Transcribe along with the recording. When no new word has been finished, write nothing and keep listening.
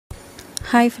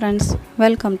Hi friends,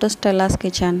 welcome to Stellaz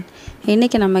kitchen.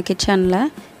 இன்னைக்கு நம்ம கிச்சன்ல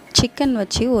chicken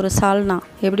வச்சு ஒரு சால்னா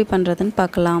எப்படி பண்றதுன்னு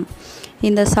பார்க்கலாம்.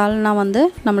 இந்த சால்னா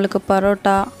நமக்கு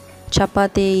பரோட்டா,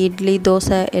 சப்பாத்தி, இட்லி,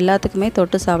 தோசை எல்லாத்துக்குமே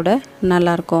தொட்டு சாப்பிட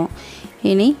நல்லா இருக்கும்.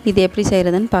 இனி இது எப்படி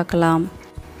செய்யறதுன்னு பார்க்கலாம்.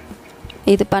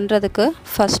 இது பண்றதுக்கு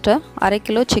ஃபர்ஸ்ட் 1/2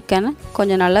 கிலோ chicken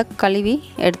கொஞ்சம் நல்லா கழுவி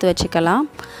எடுத்து வச்சுக்கலாம்.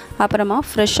 அப்புறமா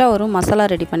ஃப்ரெஷ்ஷா ஒரு மசாலா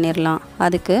ரெடி பண்ணிரலாம்.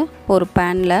 அதுக்கு ஒரு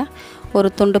panல ஒரு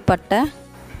துண்டு பட்டை,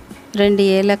 2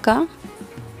 ஏலக்காய்,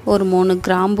 ஒரு 3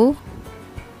 கிராம்பு,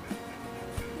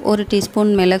 1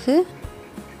 டீஸ்பூன் மிளகு,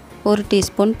 1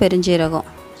 டீஸ்பூன் பெருஞ்சீரகம்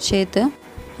சேர்த்து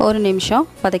ஒரு நிமிஷம்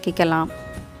வதக்கிக்கலாம்.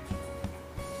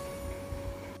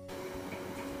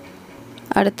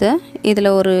 அடுத்து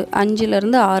இதில் ஒரு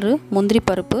 5லிருந்து 6 முந்திரி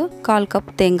பருப்பு, 1/4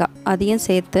 கப் தேங்காய் அதையும்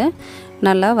சேர்த்து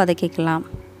நல்லா வதக்கிக்கலாம்.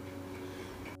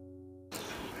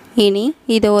 இனி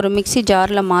இதை ஒரு மிக்ஸி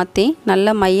ஜாரில் மாற்றி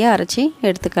நல்லா மைய அரைச்சி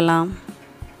எடுத்துக்கலாம்.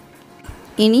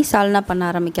 இனி சால்னா பண்ண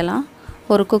ஆரம்பிக்கலாம்.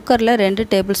 ஒரு குக்கரில் 2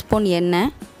 டேபிள் ஸ்பூன்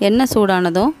எண்ணெய்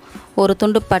சூடானதும் ஒரு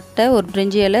துண்டு பட்டை, ஒரு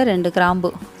பிரிஞ்சி இலை, 2 கிராம்பு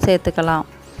சேர்த்துக்கலாம்.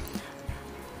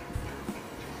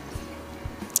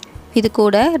 இது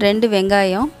கூட 2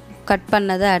 வெங்காயம் கட்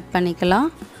பண்ணதை ஆட் பண்ணிக்கலாம்.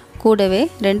 கூடவே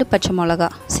 2 பச்சை மிளகா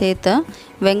சேர்த்து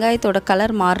வெங்காயத்தோட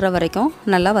கலர் மாறுற வரைக்கும்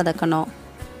நல்லா வதக்கணும்.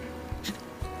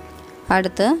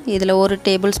 அடுத்து இதில் 1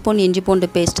 டேபிள் ஸ்பூன் இஞ்சி பூண்டு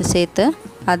பேஸ்ட்டு சேர்த்து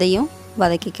அதையும்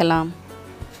வதக்கிக்கலாம்.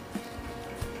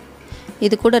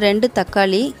 இது கூட 2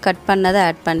 தக்காளி கட் பண்ணதை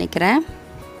ஆட் பண்ணிக்கிறேன்.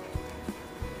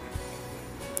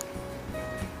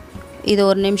 இது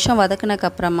ஒரு நிமிஷம் வதக்கினக்கு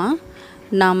அப்புறமா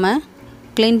நாம்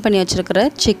க்ளீன் பண்ணி வச்சுருக்கிற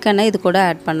சிக்கனை இது கூட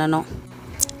ஆட் பண்ணணும்.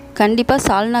 கண்டிப்பாக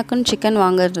சால்னாக்குன்னு சிக்கன்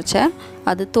வாங்குறச்ச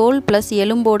அது தோல் ப்ளஸ்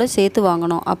எலும்போடு சேர்த்து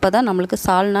வாங்கணும். அப்போ தான் நம்மளுக்கு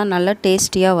சால்னா நல்லா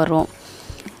டேஸ்டியாக வரும்.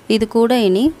 இது கூட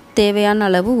இனி தேவையான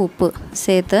அளவு உப்பு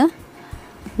சேர்த்து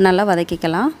நல்லா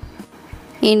வதக்கிக்கலாம்.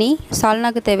 இனி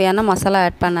சால்னாக்கு தேவையான மசாலா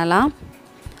ஆட் பண்ணலாம்.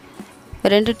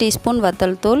 2 டீஸ்பூன்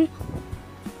வத்தல் தூள்,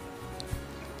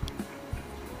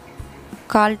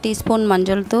 1/4 டீஸ்பூன்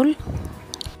மஞ்சள் தூள்,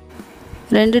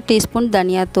 2 டீஸ்பூன்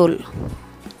தனியாத்தூள்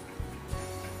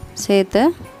சேர்த்து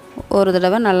ஒரு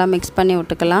தடவை நல்லா மிக்ஸ் பண்ணி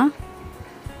விட்டுக்கலாம்.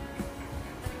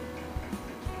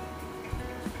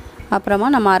 அப்புறமா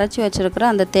நம்ம அரைச்சி வச்சுருக்கிற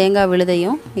அந்த தேங்காய்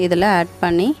விழுதையும் இதில் ஆட்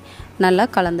பண்ணி நல்லா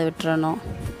கலந்து விட்டுறணும்.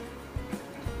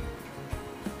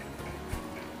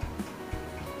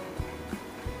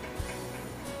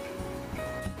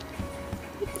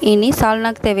 இனி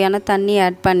சால்னாக்கு தேவையான தண்ணி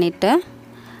ஆட் பண்ணிவிட்டு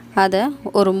அதை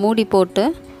ஒரு மூடி போட்டு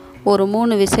ஒரு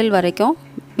 3 விசில் வரைக்கும்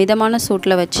மிதமான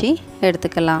சூட்டில் வச்சு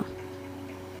எடுத்துக்கலாம்.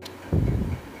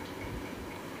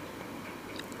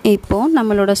 இப்போது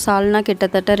நம்மளோட சால்னா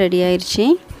கிட்டத்தட்ட ரெடி ஆயிடுச்சு.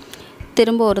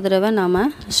 திரும்ப ஒரு தடவை நாம்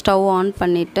ஸ்டவ் ஆன்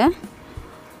பண்ணிவிட்டு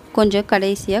கொஞ்சம்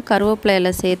கடைசியாக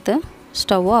கருவேப்பிலையில் சேர்த்து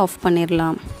ஸ்டவ்வை ஆஃப்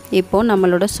பண்ணிடலாம். இப்போது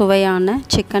நம்மளோட சுவையான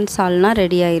சிக்கன் சால்னா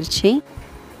ரெடி ஆயிடுச்சு.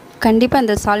 கண்டிப்பாக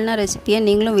இந்த சால்னா ரெசிபியை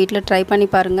நீங்களும் வீட்டில் ட்ரை பண்ணி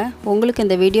பாருங்கள். உங்களுக்கு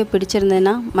இந்த வீடியோ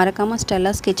பிடிச்சிருந்ததுன்னா மறக்காமல்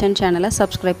ஸ்டெல்லாஸ் கிச்சன் சேனலை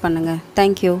சப்ஸ்கிரைப் பண்ணுங்கள்.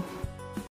 தேங்க்யூ.